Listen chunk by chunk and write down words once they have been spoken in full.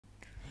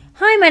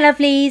Hi my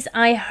lovelies,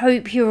 I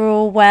hope you're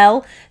all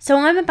well. So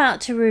I'm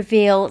about to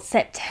reveal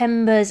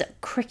September's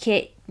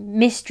Cricut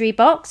mystery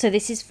box. So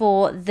this is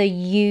for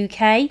the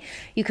UK.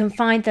 You can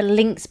find the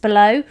links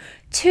below.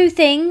 Two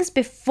things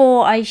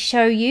before I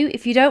show you.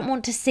 If you don't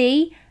want to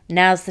see,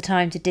 now's the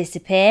time to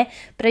disappear.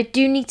 But I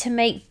do need to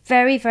make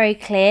very, very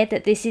clear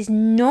that this is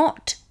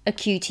not a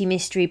cutie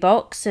mystery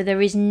box. So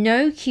there is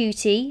no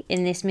cutie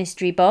in this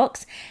mystery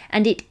box,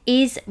 and it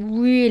is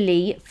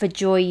really for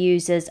Joy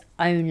users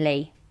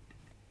only.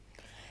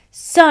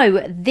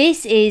 So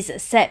this is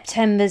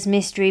September's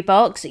mystery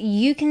box.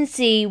 You can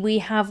see we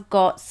have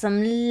got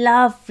some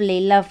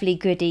lovely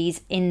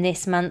goodies in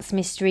this month's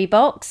mystery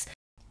box.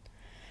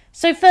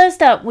 So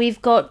first up,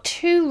 we've got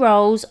 2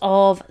 rolls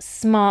of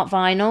smart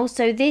vinyl.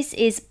 So this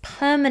is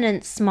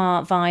permanent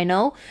smart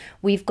vinyl.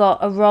 We've got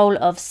a roll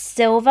of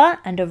silver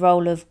and a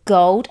roll of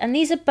gold, and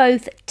these are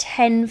both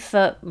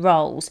 10-foot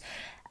rolls.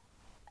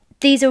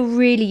 These are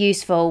really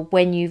useful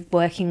when you're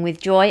working with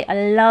Joy. I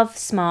love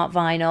smart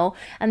vinyl,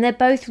 and they're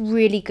both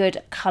really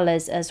good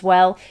colours as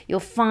well.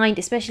 You'll find,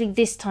 especially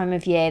this time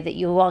of year, that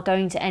you are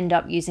going to end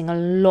up using a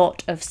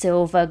lot of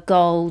silver,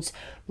 golds,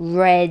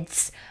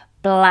 reds,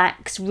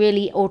 blacks,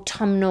 really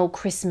autumnal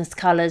Christmas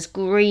colours,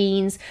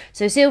 greens.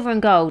 So silver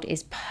and gold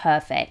is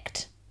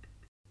perfect.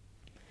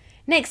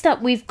 Next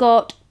up, we've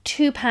got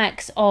 2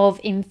 packs of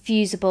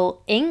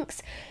infusible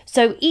inks.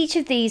 So each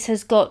of these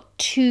has got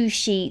 2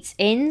 sheets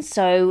in,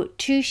 so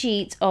 2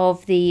 sheets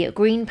of the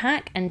green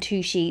pack and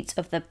 2 sheets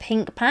of the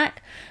pink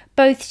pack.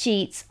 Both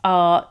sheets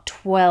are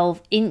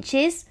 12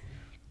 inches.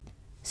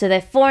 So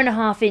they're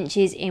 4.5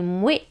 inches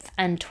in width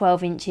and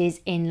 12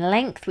 inches in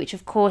length, which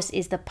of course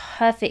is the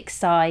perfect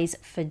size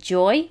for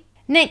Joy.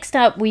 Next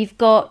up, we've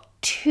got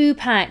 2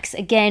 packs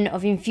again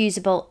of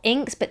infusible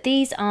inks, but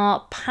these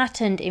are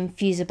patterned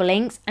infusible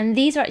inks, and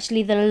these are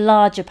actually the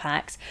larger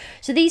packs.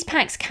 So these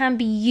packs can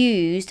be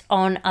used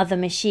on other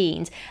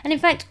machines, and in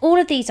fact all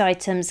of these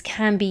items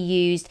can be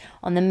used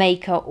on the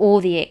Maker or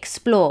the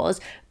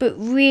Explorers, but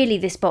really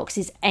this box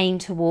is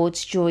aimed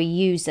towards Joy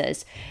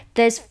users.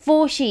 There's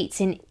 4 sheets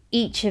in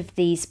each of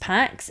these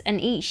packs,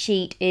 and each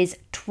sheet is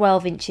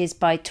 12 inches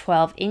by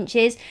 12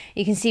 inches.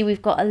 You can see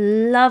we've got a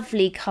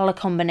lovely colour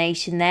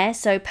combination there.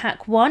 So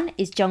pack 1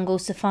 is Jungle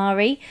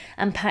Safari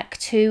and pack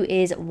 2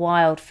 is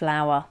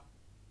Wildflower.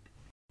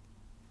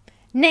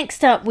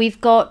 Next up,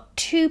 we've got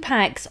 2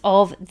 packs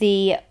of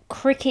the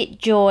Cricut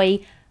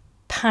Joy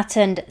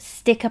patterned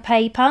sticker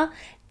paper.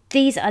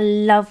 These are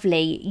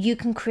lovely. You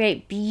can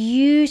create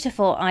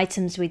beautiful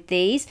items with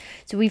these.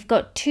 So we've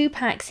got 2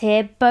 packs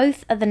here.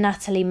 Both are the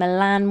Natalie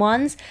Milan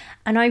ones,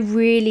 and I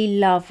really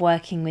love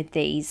working with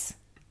these.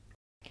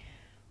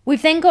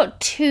 We've then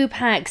got 2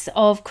 packs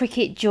of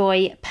Cricut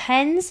Joy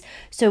pens.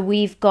 So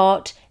we've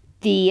got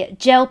the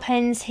gel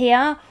pens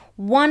here.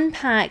 One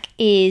pack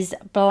is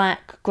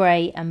black,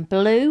 grey and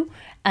blue,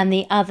 and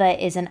the other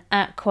is an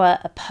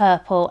aqua, a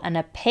purple and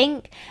a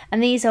pink.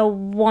 And these are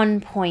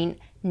 1-point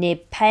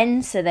nib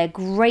pens, so they're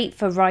great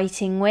for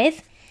writing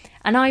with,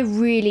 and I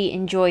really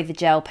enjoy the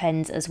gel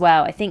pens as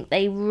well. I think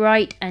they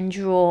write and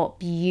draw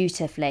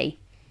beautifully.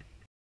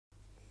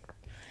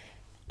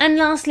 And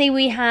lastly,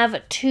 we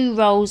have 2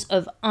 rolls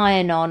of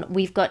iron-on.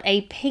 We've got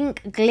a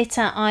pink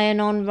glitter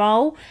iron-on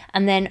roll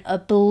and then a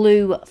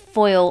blue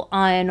foil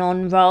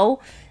iron-on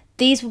roll.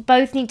 These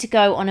both need to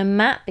go on a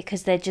mat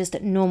because they're just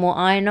normal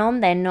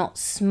iron-on. They're not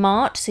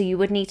smart, so you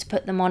would need to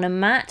put them on a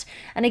mat.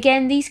 And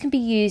again, these can be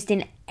used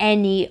in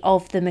any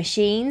of the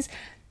machines.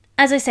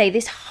 As I say,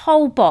 this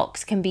whole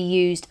box can be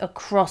used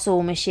across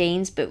all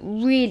machines, but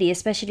really,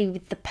 especially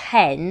with the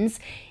pens,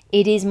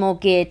 it is more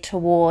geared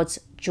towards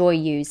Joy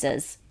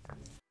users.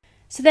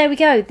 So there we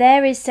go,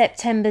 there is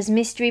September's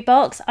mystery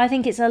box. I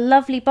think it's a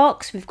lovely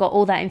box. We've got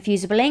all that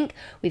infusible ink,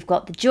 we've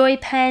got the Joy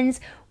pens,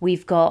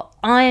 we've got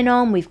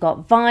iron-on, we've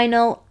got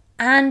vinyl,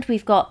 and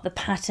we've got the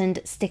patterned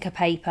sticker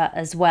paper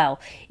as well.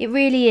 It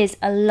really is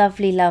a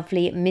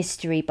lovely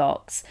mystery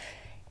box.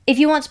 If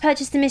you want to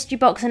purchase the mystery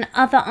box and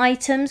other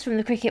items from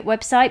the Cricut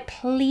website,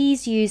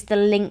 please use the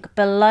link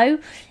below.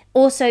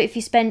 Also, if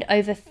you spend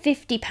over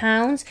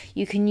 £50,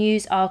 you can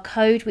use our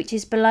code which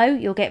is below.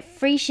 You'll get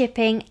free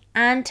shipping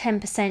and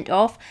 10%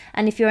 off.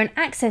 And if you're an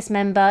Access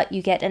member,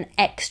 you get an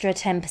extra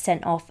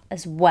 10% off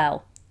as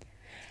well.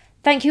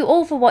 Thank you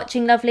all for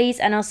watching, lovelies,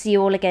 and I'll see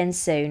you all again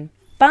soon.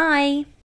 Bye!